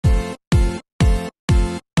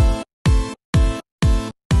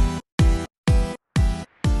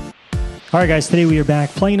All right, guys, today we are back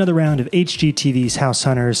playing another round of HGTV's House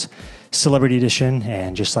Hunters Celebrity Edition.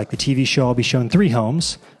 And just like the TV show, I'll be showing 3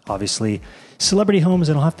 homes. Obviously, celebrity homes,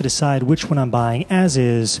 and I'll have to decide which one I'm buying as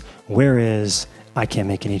is, where is. I can't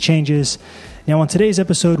make any changes. Now, on today's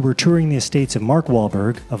episode, we're touring the estates of Mark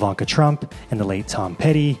Wahlberg, Ivanka Trump, and the late Tom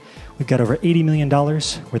Petty. We've got over $80 million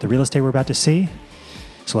worth of real estate we're about to see.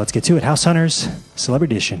 So let's get to it. House Hunters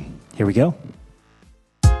Celebrity Edition. Here we go.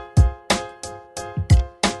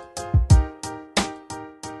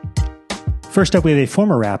 First up, we have a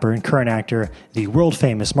former rapper and current actor, the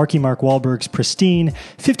world-famous Mark Wahlberg's pristine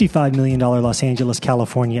 $55 million Los Angeles,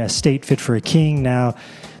 California estate fit for a king. Now,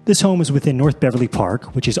 this home is within North Beverly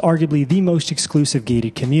Park, which is arguably the most exclusive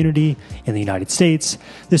gated community in the United States.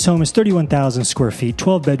 This home is 31,000 square feet,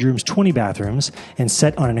 12 bedrooms, 20 bathrooms, and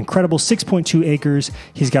set on an incredible 6.2 acres.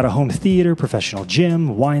 He's got a home theater, professional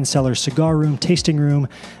gym, wine cellar, cigar room, tasting room,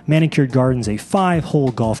 manicured gardens, a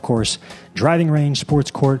 5-hole golf course, driving range, sports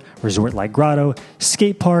court, resort-like grotto,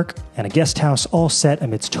 skate park, and a guest house, all set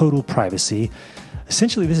amidst total privacy.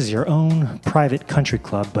 Essentially, this is your own private country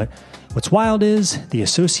club, but what's wild is the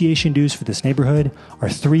association dues for this neighborhood are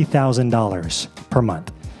 $3,000 per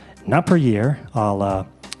month, not per year. I'll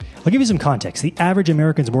give you some context. The average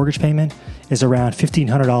American's mortgage payment is around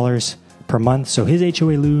 $1,500 per month, so his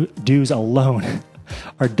HOA dues alone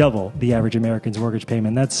are double the average American's mortgage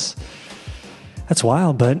payment. That's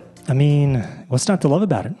wild, but I mean, what's not to love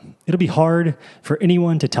about it? It'll be hard for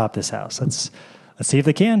anyone to top this house. Let's see if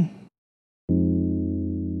they can.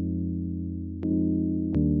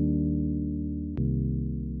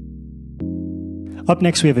 Up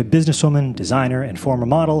next, we have a businesswoman, designer, and former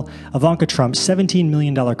model, Ivanka Trump's $17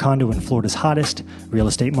 million condo in Florida's hottest real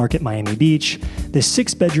estate market, Miami Beach. This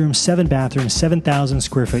 6-bedroom, 7-bathroom, 7,000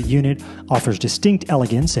 square foot unit offers distinct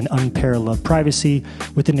elegance and unparalleled privacy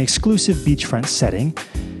with an exclusive beachfront setting.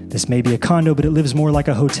 This may be a condo, but it lives more like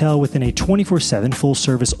a hotel within a 24/7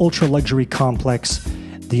 full-service ultra-luxury complex.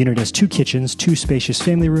 The unit has 2 kitchens, 2 spacious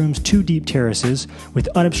family rooms, 2 deep terraces with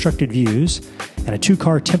unobstructed views, and a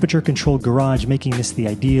 2-car temperature-controlled garage, making this the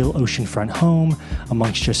ideal oceanfront home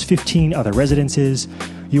amongst just 15 other residences.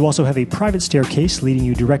 You also have a private staircase leading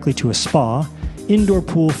you directly to a spa, indoor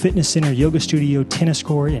pool, fitness center, yoga studio, tennis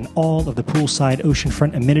court, and all of the poolside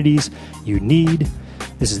oceanfront amenities you need.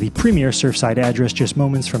 This is the premier Surfside address, just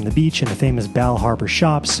moments from the beach and the famous Bal Harbour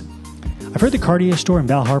shops. I've heard the Cartier store in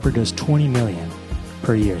Bal Harbour does $20 million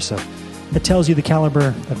per year, so that tells you the caliber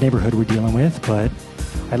of neighborhood we're dealing with. But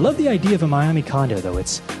I love the idea of a Miami condo, though.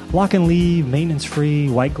 It's lock and leave, maintenance free,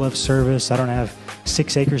 white glove service. I don't have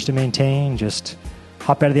 6 acres to maintain. Just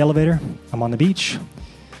hop out of the elevator. I'm on the beach.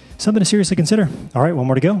 Something to seriously consider. All right, one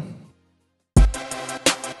more to go.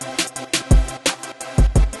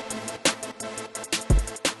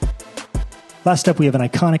 Last up, we have an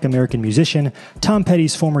iconic American musician, Tom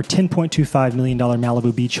Petty's former $10.25 million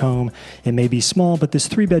Malibu beach home. It may be small, but this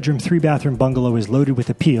 3-bedroom, 3-bathroom bungalow is loaded with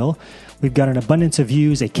appeal. We've got an abundance of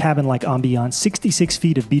views, a cabin-like ambiance, 66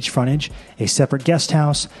 feet of beach frontage, a separate guest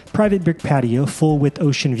house, private brick patio, full-width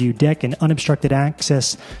ocean view deck, and unobstructed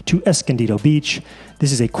access to Escondido Beach.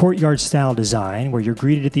 This is a courtyard-style design where you're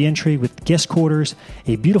greeted at the entry with guest quarters,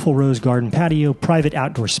 a beautiful rose garden patio, private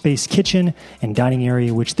outdoor space, kitchen, and dining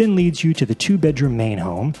area, which then leads you to the 2-bedroom main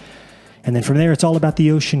home. And then from there, it's all about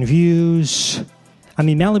the ocean views. I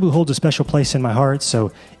mean, Malibu holds a special place in my heart,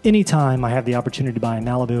 so anytime I have the opportunity to buy in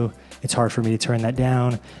Malibu, it's hard for me to turn that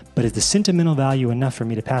down. But is the sentimental value enough for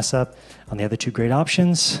me to pass up on the other 2 great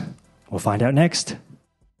options? We'll find out next.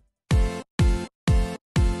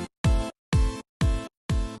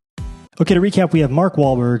 Okay, to recap, we have Mark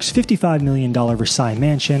Wahlberg's $55 million Versailles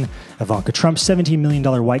mansion, Ivanka Trump's $17 million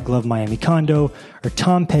white glove Miami condo, or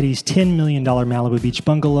Tom Petty's $10 million Malibu Beach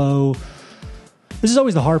bungalow. This is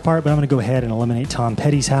always the hard part, but I'm going to go ahead and eliminate Tom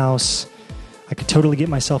Petty's house. I could totally get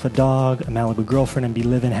myself a dog, a Malibu girlfriend, and be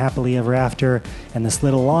living happily ever after, and this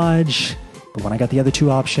little lodge. But when I got the other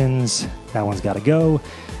 2 options, that one's got to go.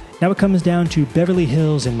 Now it comes down to Beverly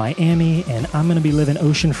Hills in Miami, and I'm going to be living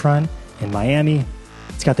oceanfront in Miami.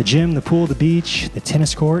 It's got the gym, the pool, the beach, the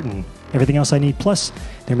tennis court, and everything else I need. Plus,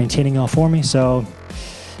 they're maintaining all for me, so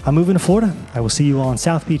I'm moving to Florida. I will see you all on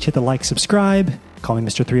South Beach. Hit the like, subscribe. Call me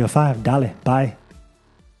Mr. 305. Dale. Bye.